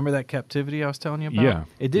home. So remember that captivity I was telling you about? Yeah.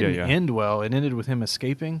 It didn't end well. It ended with him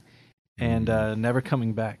escaping and never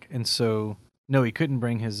coming back. And so, no, he couldn't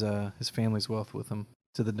bring his family's wealth with him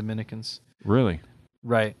to the Dominicans. Really?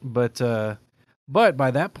 Right. But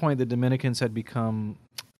by that point, the Dominicans had become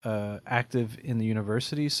active in the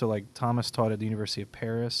university. So, like, Thomas taught at the University of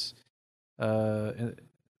Paris, the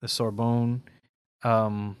Sorbonne.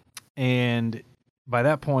 And by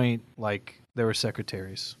that point, like, there were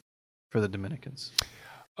secretaries for the Dominicans.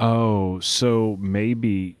 Oh, so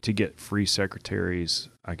maybe to get free secretaries,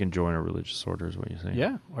 I can join a religious order, is what you're saying?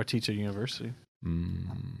 Yeah, or teach at university.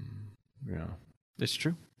 Yeah. It's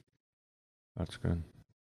true. That's good.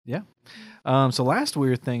 Yeah. So last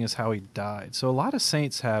weird thing is how he died. So a lot of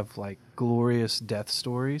saints have, like, glorious death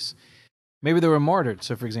stories. Maybe they were martyred.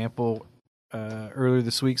 So, for example, earlier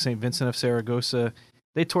this week, St. Vincent of Saragossa.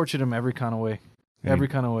 They tortured him every kind of way,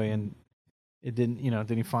 and it didn't.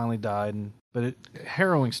 Then he finally died. But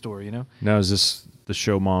harrowing story, Now, is this the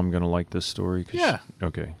show mom going to like this story? Yeah.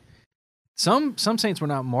 Okay. Some saints were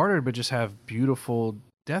not martyred, but just have beautiful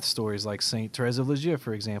death stories, like Saint Therese of Lisieux,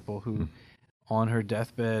 for example, who on her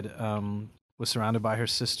deathbed was surrounded by her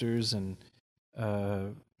sisters, and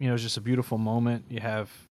it's just a beautiful moment. You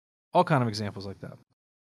have all kind of examples like that.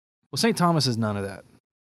 Well, St. Thomas is none of that.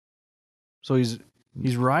 So he's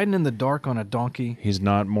riding in the dark on a donkey. He's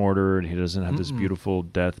not martyred. He doesn't have this beautiful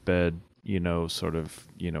deathbed,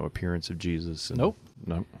 appearance of Jesus. Nope.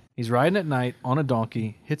 He's riding at night on a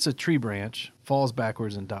donkey, hits a tree branch, falls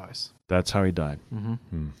backwards, and dies. That's how he died.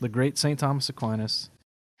 The great St. Thomas Aquinas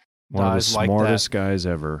One of the dies like smartest that. guys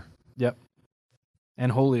ever. Yep.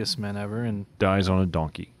 And holiest men ever. And dies on a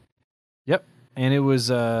donkey. Yep. And it was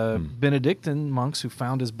Benedictine monks who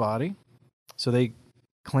found his body. So they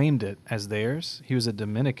claimed it as theirs. He was a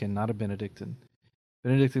Dominican, not a Benedictine.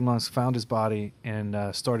 Benedictine monks found his body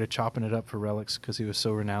and started chopping it up for relics because he was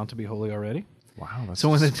so renowned to be holy already. Wow, that's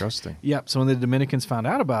disgusting. So when the Dominicans found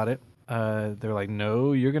out about it, they're like,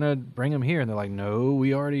 no, you're going to bring him here. And they're like, no,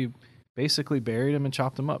 we already basically buried him and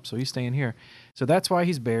chopped him up, so he's staying here. So that's why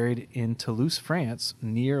he's buried in Toulouse, France,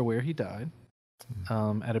 near where he died,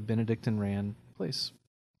 at a Benedictine ran place.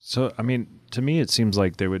 So, I mean, to me, it seems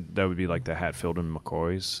like that would be like the Hatfield and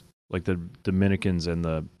McCoys. Like the Dominicans and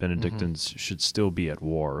the Benedictines should still be at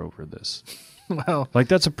war over this. Well, like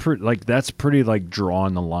that's pretty like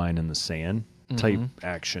drawing the line in the sand type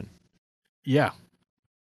action. Yeah.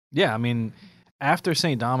 I mean, after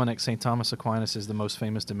St. Dominic, St. Thomas Aquinas is the most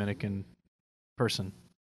famous Dominican person.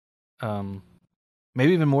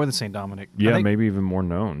 Maybe even more than St. Dominic. Yeah, maybe even more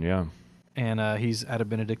known, yeah. And he's at a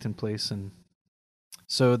Benedictine place. And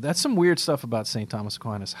so that's some weird stuff about St. Thomas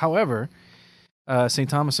Aquinas. However, St.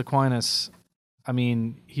 Thomas Aquinas, I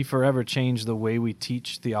mean, he forever changed the way we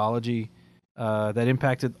teach theology that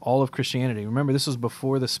impacted all of Christianity. Remember, this was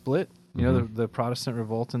before the split. The Protestant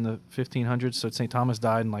revolt in the 1500s. So St. Thomas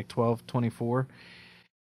died in like 1224.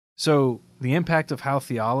 So the impact of how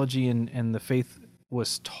theology and the faith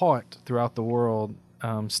was taught throughout the world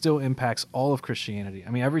still impacts all of Christianity. I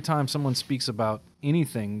mean, every time someone speaks about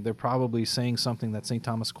anything, they're probably saying something that St.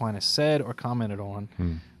 Thomas Aquinas said or commented on,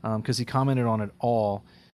 because he commented on it all,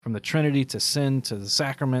 from the Trinity to sin to the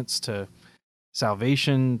sacraments to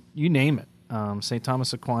salvation, you name it. St.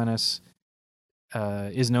 Thomas Aquinas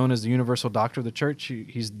is known as the universal doctor of the church.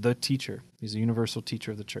 He's the teacher. He's a universal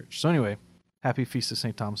teacher of the church. So anyway, happy feast of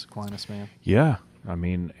St. Thomas Aquinas, man. Yeah, I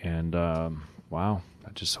mean, and wow, I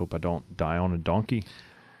just hope I don't die on a donkey.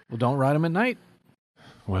 Well, don't ride him at night.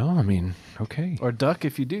 Well, I mean, okay. Or duck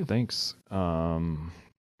if you do. Thanks.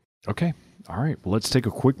 Okay, all right. Well, let's take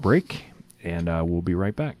a quick break, and we'll be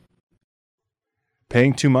right back.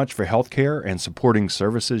 Paying too much for healthcare and supporting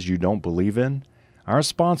services you don't believe in? Our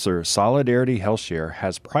sponsor, Solidarity HealthShare,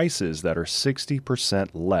 has prices that are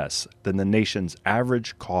 60% less than the nation's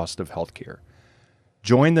average cost of healthcare.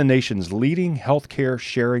 Join the nation's leading healthcare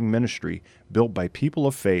sharing ministry built by people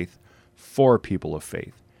of faith for people of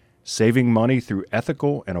faith, saving money through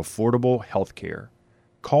ethical and affordable healthcare.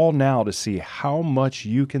 Call now to see how much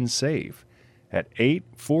you can save at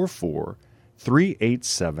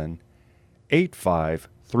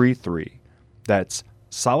 844-387-8533. That's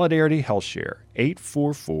Solidarity HealthShare,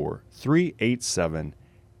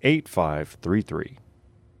 844-387-8533.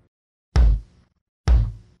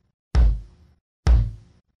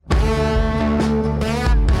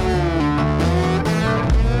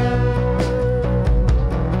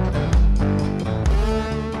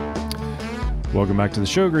 Welcome back to the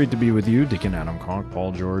show. Great to be with you. Deacon Adam Conk,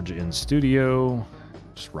 Paul George in studio.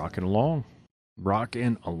 Just rocking along.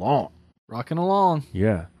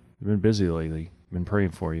 Yeah. You've been busy lately. Been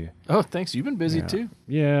praying for you. Oh, thanks. You've been busy too.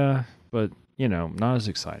 Yeah, but, not as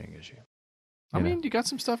exciting as you. I mean, you got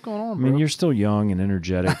some stuff going on, I mean, you're still young and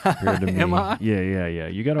energetic compared to me. Am I? Yeah.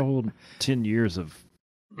 You got a whole 10 years of,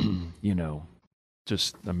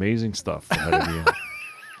 just amazing stuff ahead of you.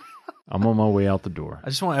 I'm on my way out the door. I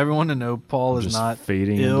just want everyone to know Paul is not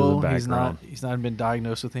fading ill. into the background. He's not been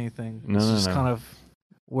diagnosed with anything. No, it's no, just kind of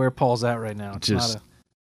where Paul's at right now. It's just, not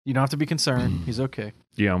you don't have to be concerned. He's okay.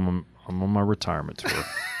 Yeah, I'm on my retirement tour.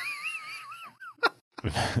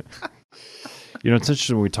 It's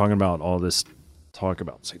interesting when we're talking about all this talk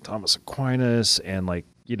about St. Thomas Aquinas, and I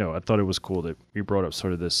thought it was cool that we brought up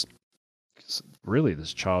sort of this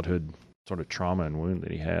childhood sort of trauma and wound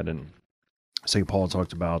that he had. And St. Paul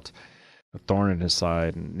talked about a thorn in his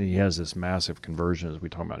side, and he has this massive conversion, as we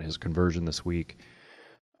talk about his conversion this week.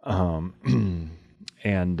 And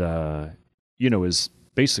is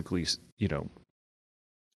basically,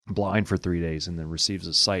 blind for 3 days and then receives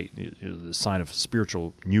a sight, the sign of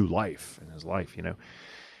spiritual new life in his life,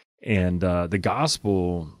 And the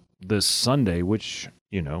gospel this Sunday, which,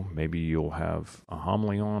 maybe you'll have a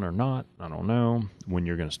homily on or not. I don't know when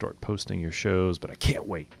you're going to start posting your shows, but I can't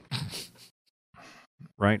wait.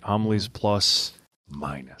 Right? Homilies plus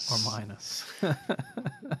minus. Or minus.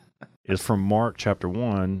 Is from Mark chapter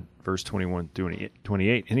 1, verse 21 through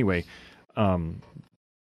 28. Anyway,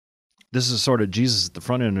 this is sort of Jesus at the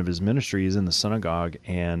front end of his ministry. He's in the synagogue,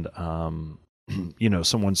 and,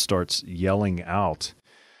 someone starts yelling out,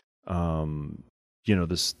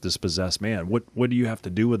 this possessed man, what do you have to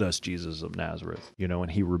do with us, Jesus of Nazareth?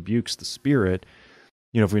 And he rebukes the spirit.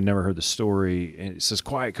 If we've never heard the story, it says,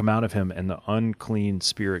 quiet, come out of him. And the unclean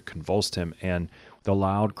spirit convulsed him, and the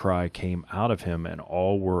loud cry came out of him, and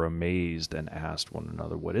all were amazed and asked one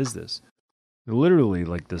another, what is this? Literally,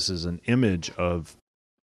 this is an image of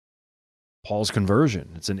Paul's conversion.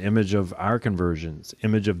 It's an image of our conversion. It's an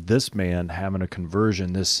image of this man having a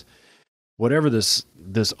conversion, this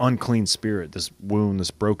unclean spirit, this wound,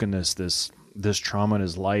 this brokenness, this trauma in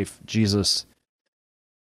his life, Jesus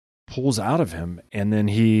pulls out of him, and then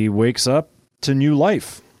he wakes up to new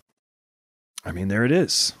life. I mean, there it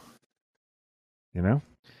is. And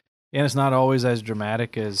it's not always as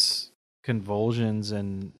dramatic as convulsions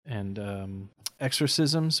and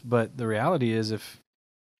exorcisms, but the reality is if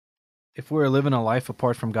we're living a life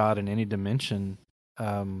apart from God in any dimension,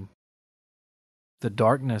 the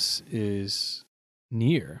darkness is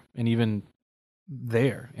near and even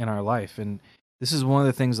there in our life. And this is one of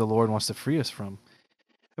the things the Lord wants to free us from.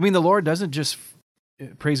 I mean, the Lord doesn't just,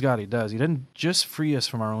 praise God, he does. He doesn't just free us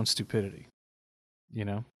from our own stupidity,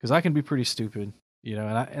 because I can be pretty stupid, and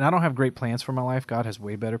I don't have great plans for my life. God has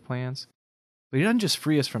way better plans. But he doesn't just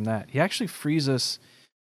free us from that. He actually frees us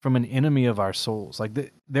from an enemy of our souls.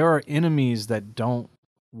 There are enemies that don't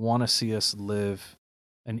want to see us live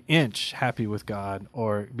an inch happy with God,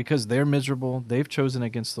 or because they're miserable, they've chosen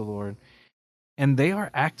against the Lord, and they are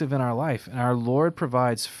active in our life. And our Lord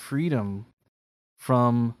provides freedom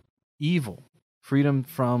from evil, freedom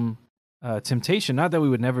from temptation. Not that we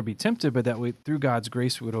would never be tempted, but that through God's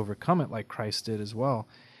grace, we would overcome it like Christ did as well.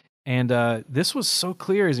 And this was so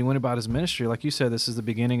clear as he went about his ministry. Like you said, this is the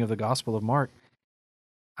beginning of the Gospel of Mark.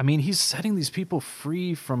 I mean, he's setting these people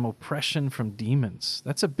free from oppression from demons.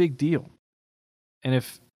 That's a big deal. And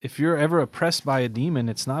if you're ever oppressed by a demon,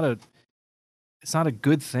 it's not a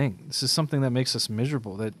good thing. This is something that makes us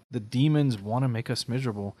miserable, that the demons want to make us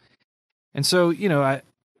miserable. And so, I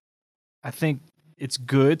think it's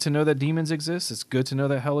good to know that demons exist. It's good to know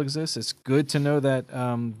that hell exists. It's good to know that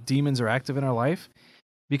demons are active in our life,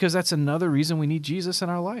 because that's another reason we need Jesus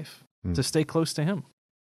in our life, to stay close to him.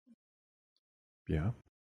 Yeah,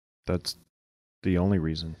 that's the only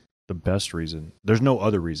reason, the best reason. There's no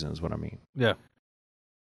other reason is what I mean. Yeah.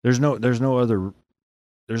 There's no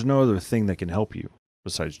other thing that can help you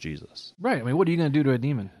besides Jesus. Right. I mean, what are you going to do to a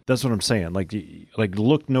demon? That's what I'm saying. Like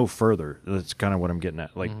look no further. That's kind of what I'm getting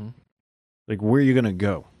at. Like where are you going to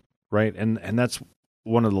go? Right. And that's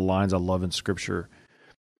one of the lines I love in Scripture,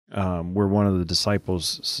 where one of the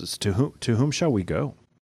disciples says, to whom shall we go?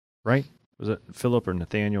 Right. Was it Philip or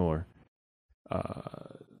Nathaniel or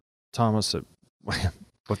Thomas? We'll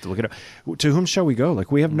have to look it up. To whom shall we go?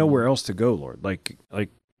 Like, we have nowhere else to go, Lord. Like,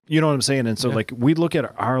 you know what I'm saying? And so we look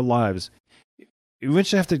at our lives, you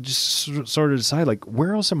eventually have to just sort of decide,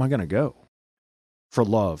 where else am I going to go? For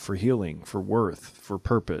love, for healing, for worth, for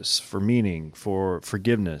purpose, for meaning, for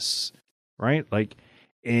forgiveness, right?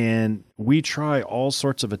 And we try all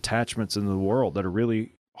sorts of attachments in the world that are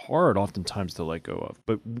really hard oftentimes to let go of.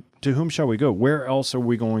 But to whom shall we go? Where else are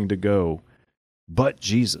we going to go but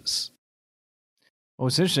Jesus? Well,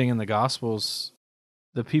 it's interesting in the Gospels,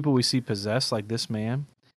 the people we see possessed, like this man,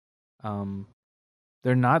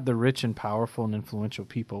 they're not the rich and powerful and influential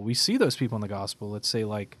people. We see those people in the Gospel. Let's say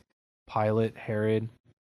like Pilate, Herod,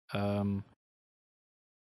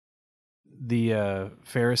 the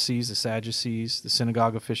Pharisees, the Sadducees, the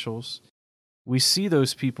synagogue officials. We see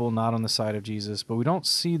those people not on the side of Jesus, but we don't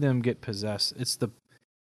see them get possessed.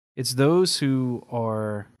 It's those who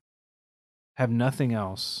have nothing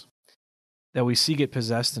else that we see get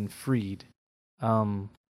possessed and freed. And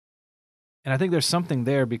I think there's something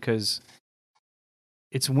there, because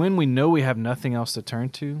it's when we know we have nothing else to turn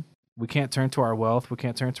to. We can't turn to our wealth. We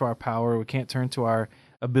can't turn to our power. We can't turn to our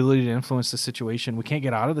ability to influence the situation. We can't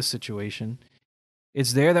get out of the situation.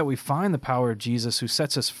 It's there that we find the power of Jesus, who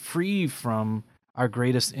sets us free from our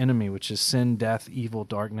greatest enemy, which is sin, death, evil,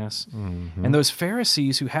 darkness. Mm-hmm. And those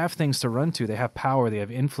Pharisees who have things to run to, they have power, they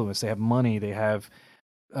have influence, they have money, they have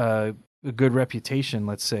a good reputation,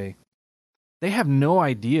 let's say, they have no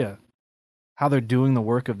idea how they're doing the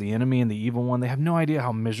work of the enemy and the evil one. They have no idea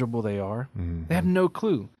how miserable they are. Mhm. They have no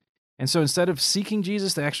clue. And so instead of seeking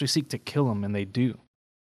Jesus, they actually seek to kill him, and they do.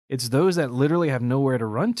 It's those that literally have nowhere to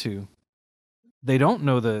run to. They don't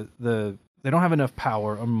know they don't have enough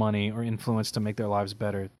power or money or influence to make their lives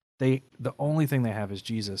better. The only thing they have is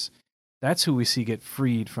Jesus. That's who we see get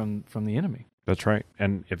freed from the enemy. That's right.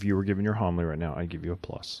 And if you were giving your homily right now, I'd give you a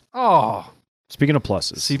plus. Oh, Speaking of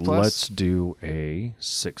pluses, C+? let's do a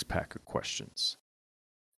 6-pack of questions.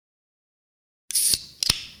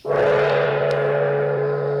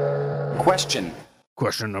 Question.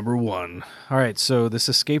 question number 1. All right, so this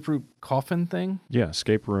escape room coffin thing, Yeah,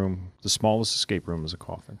 escape room. The smallest escape room is a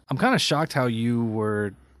coffin. I'm kind of shocked how you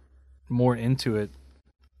were more into it.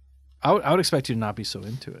 I would expect you to not be so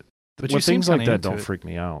into it. But Well, you seem things like kinda that into don't it. freak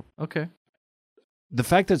me out. Okay. The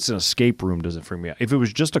fact that it's an escape room doesn't freak me out. If it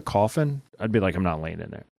was just a coffin, I'd be like, I'm not laying in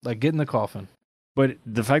there. Like, get in the coffin. But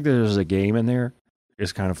the fact that there's a game in there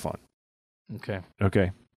is kind of fun. Okay.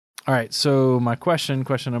 Okay. All right. So my question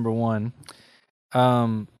number 1.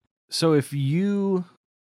 So if you,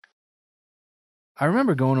 I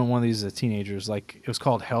remember going to one of these as a teenagers, like it was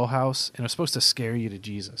called Hell House, and it was supposed to scare you to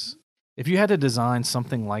Jesus. If you had to design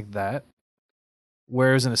something like that,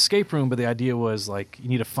 where it's an escape room, but the idea was like you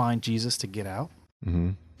need to find Jesus to get out,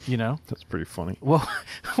 Mm-hmm. you know, That's pretty funny. what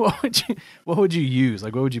would you use?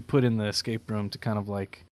 Like, what would you put in the escape room to kind of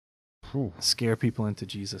like scare people into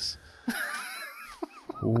Jesus?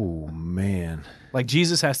 Oh, man. Like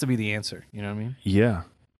Jesus has to be the answer. You know what I mean? Yeah.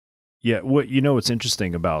 Yeah. What's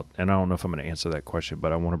interesting about, and I don't know if I'm going to answer that question,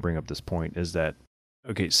 but I want to bring up this point is that,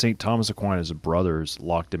 okay, St. Thomas Aquinas' brothers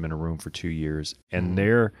locked him in a room for 2 years, and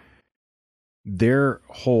their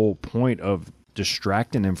whole point of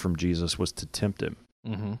distracting him from Jesus was to tempt him.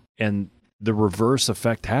 Mm-hmm. And the reverse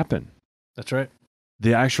effect happened. That's right.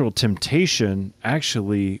 The actual temptation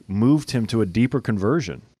actually moved him to a deeper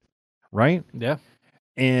conversion, right? Yeah.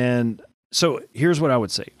 And so here's what I would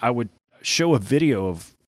say. I would show a video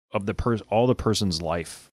of all the person's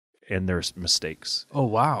life and their mistakes, Oh,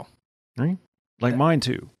 wow. right? Like That- mine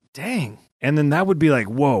too. Dang. And then that would be like,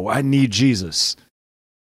 whoa, I need Jesus.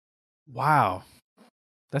 Wow.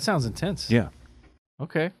 That sounds intense. Yeah.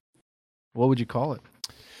 Okay. What would you call it?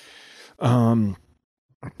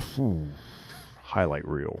 Highlight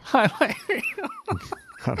reel. Highlight reel.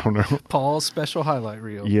 I don't know. Paul's special highlight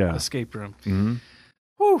reel. Yeah. Escape room. Mm-hmm.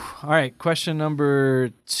 Whew. All right. Question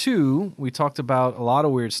number 2. We talked about a lot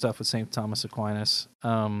of weird stuff with St. Thomas Aquinas.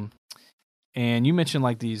 And you mentioned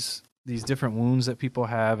like these different wounds that people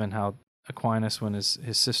have and how Aquinas, when his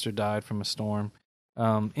sister died from a storm.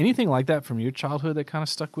 Anything like that from your childhood that kind of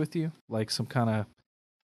stuck with you? Like some kind of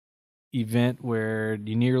event where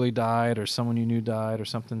you nearly died or someone you knew died or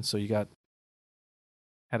something, so you had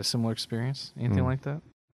a similar experience? Anything like that?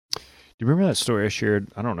 Do you remember that story I shared?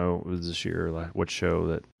 I don't know, it was this year or what show,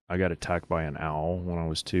 that I got attacked by an owl when I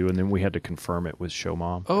was 2, and then we had to confirm it with Show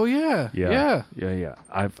Mom. Oh yeah. Yeah.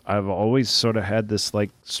 I've always sort of had this like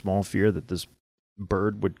small fear that this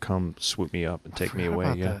bird would come swoop me up and take me Forgot away.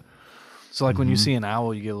 about Yeah. that. So like when you Mhm. see an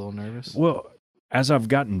owl, you get a little nervous. Well, as I've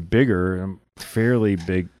gotten bigger, I'm a fairly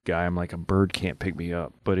big guy. I'm like, a bird can't pick me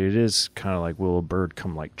up, but it is kind of like, will a bird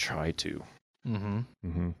come like try to? Mm-hmm.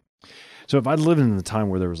 Mm-hmm. So if I'd lived in the time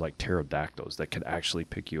where there was like pterodactyls that could actually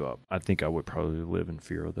pick you up, I think I would probably live in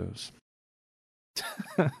fear of those.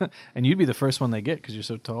 And you'd be the first one they get because you're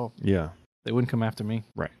so tall. Yeah. They wouldn't come after me.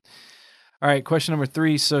 Right. All right, question number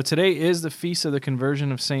 3. So today is the feast of the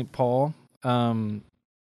conversion of St. Paul.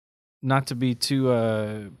 Not to be too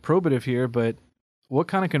probative here, but what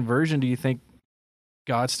kind of conversion do you think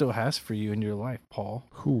God still has for you in your life, Paul?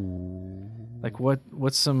 Like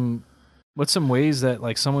what's some ways that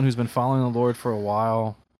like someone who's been following the Lord for a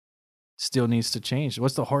while still needs to change?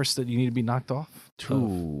 What's the horse that you need to be knocked off of?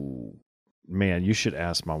 Ooh. Man, you should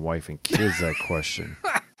ask my wife and kids that question,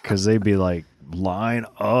 because they'd be like, line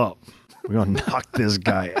up. We're going to knock this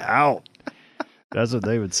guy out. That's what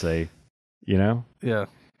they would say, you know? Yeah.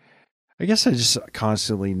 I guess I just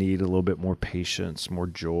constantly need a little bit more patience, more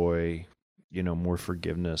joy, more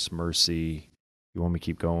forgiveness, mercy. You want me to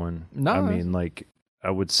keep going? No. I mean, like,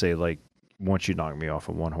 I would say, like, once you knock me off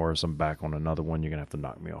of one horse, I'm back on another one. You're going to have to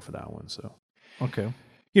knock me off of that one. So, Okay.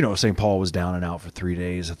 if St. Paul was down and out for 3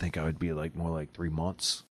 days, I think I would be like more like 3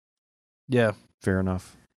 months. Yeah. Fair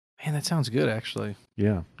enough. Man, that sounds good actually.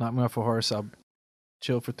 Yeah. Knock me off a horse, I'll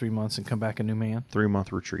chill for 3 months and come back a new man.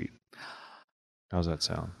 3-month retreat. How's that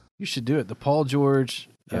sound? You should do it. The Paul George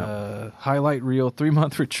highlight reel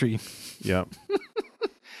 3-month retreat. Yep.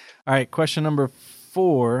 All right, question number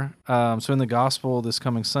 4. So in the gospel this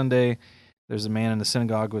coming Sunday, there's a man in the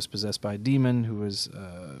synagogue who was possessed by a demon who was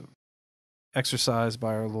exorcised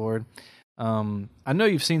by our Lord. I know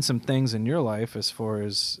you've seen some things in your life as far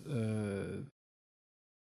as,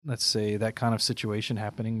 let's say, that kind of situation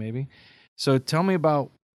happening maybe. So tell me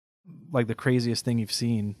about like the craziest thing you've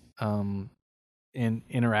seen in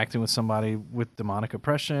interacting with somebody with demonic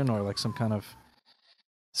oppression or like some kind of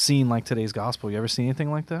scene like today's gospel. You ever seen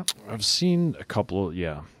anything like that? I've seen a couple.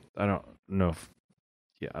 Yeah, I don't know if.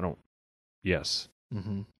 Yeah, I don't. Yes.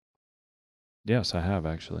 Mm-hmm. Yes, I have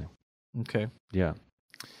actually. Okay. Yeah.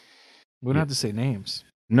 We don't have to say names.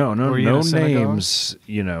 No, Were you in no a synagogue? names.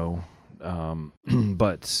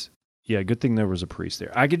 But yeah, good thing there was a priest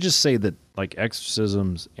there. I could just say that like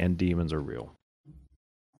exorcisms and demons are real.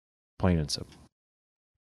 Plain and simple.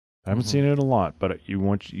 I haven't seen it a lot, but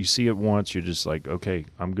you see it once, you're just like, okay,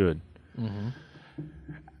 I'm good.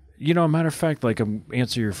 Mm-hmm. A matter of fact, like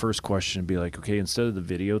answer your first question and be like, okay, instead of the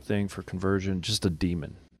video thing for conversion, just a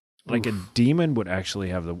demon. Like a demon would actually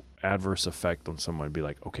have the adverse effect on someone and be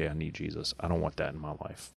like, okay, I need Jesus. I don't want that in my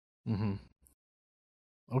life. Mm-hmm.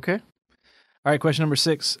 Okay. All right, question number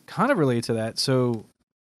 6, kind of related to that. So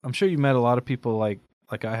I'm sure you met a lot of people like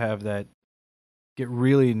I have that get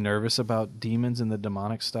really nervous about demons and the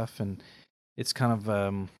demonic stuff, and it's kind of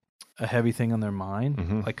a heavy thing on their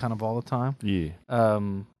mind, like kind of all the time. Yeah.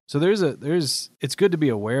 So it's good to be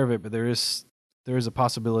aware of it, but there is a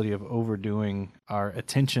possibility of overdoing our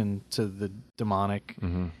attention to the demonic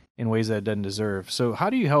in ways that it doesn't deserve. So how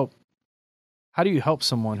do you help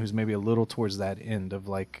someone who's maybe a little towards that end of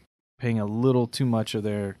like paying a little too much of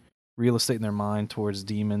their real estate in their mind towards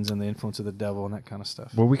demons and the influence of the devil and that kind of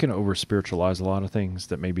stuff? Well, we can over spiritualize a lot of things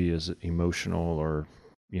that maybe is emotional or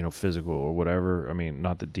physical or whatever. I mean,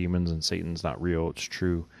 not that demons and Satan's not real, it's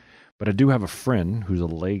true. But I do have a friend who's a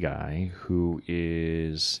lay guy who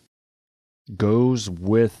goes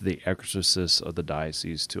with the exorcists of the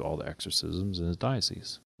diocese to all the exorcisms in his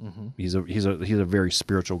diocese. Mm-hmm. He's a very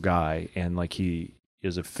spiritual guy, and like he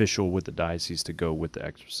is official with the diocese to go with the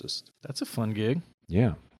exorcist. That's a fun gig.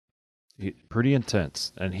 Yeah. Pretty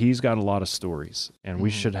intense, and he's got a lot of stories, and we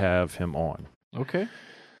should have him on. Okay.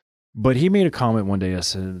 But he made a comment one day. I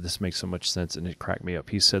said, this makes so much sense, and it cracked me up.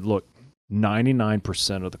 He said, look,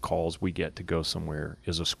 99% of the calls we get to go somewhere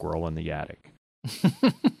is a squirrel in the attic.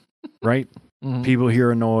 Right? Mm-hmm. People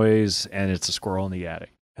hear a noise, and it's a squirrel in the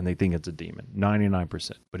attic, and they think it's a demon.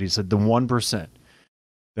 99%. But he said the 1%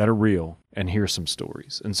 that are real, and hear some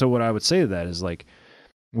stories. And so what I would say to that is like,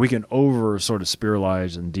 we can over sort of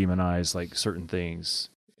spiritualize and demonize like certain things,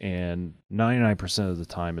 and 99% of the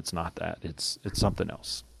time it's not that. It's something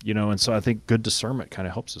else, and so I think good discernment kind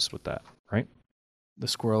of helps us with that, right? The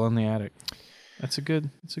squirrel in the attic. It's a good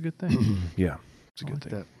thing. Yeah, it's a good like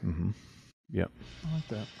thing. That. Mm-hmm. Yep. I like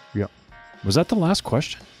that. Yep. Was that the last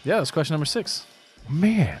question? Yeah, that's question number 6.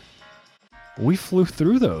 Man, we flew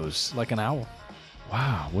through those like an owl.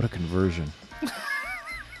 Wow, what a conversion!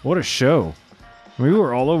 What a show! We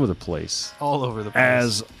were all over the place. All over the place.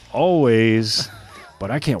 As always,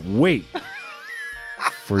 but I can't wait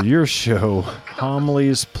for your show,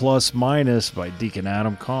 Homilies Plus Minus by Deacon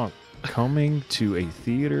Adam Conk, coming to a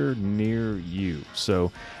theater near you.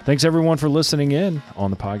 So thanks everyone for listening in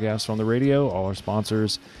on the podcast, on the radio, all our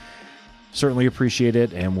sponsors. Certainly appreciate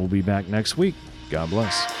it, and we'll be back next week. God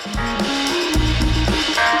bless.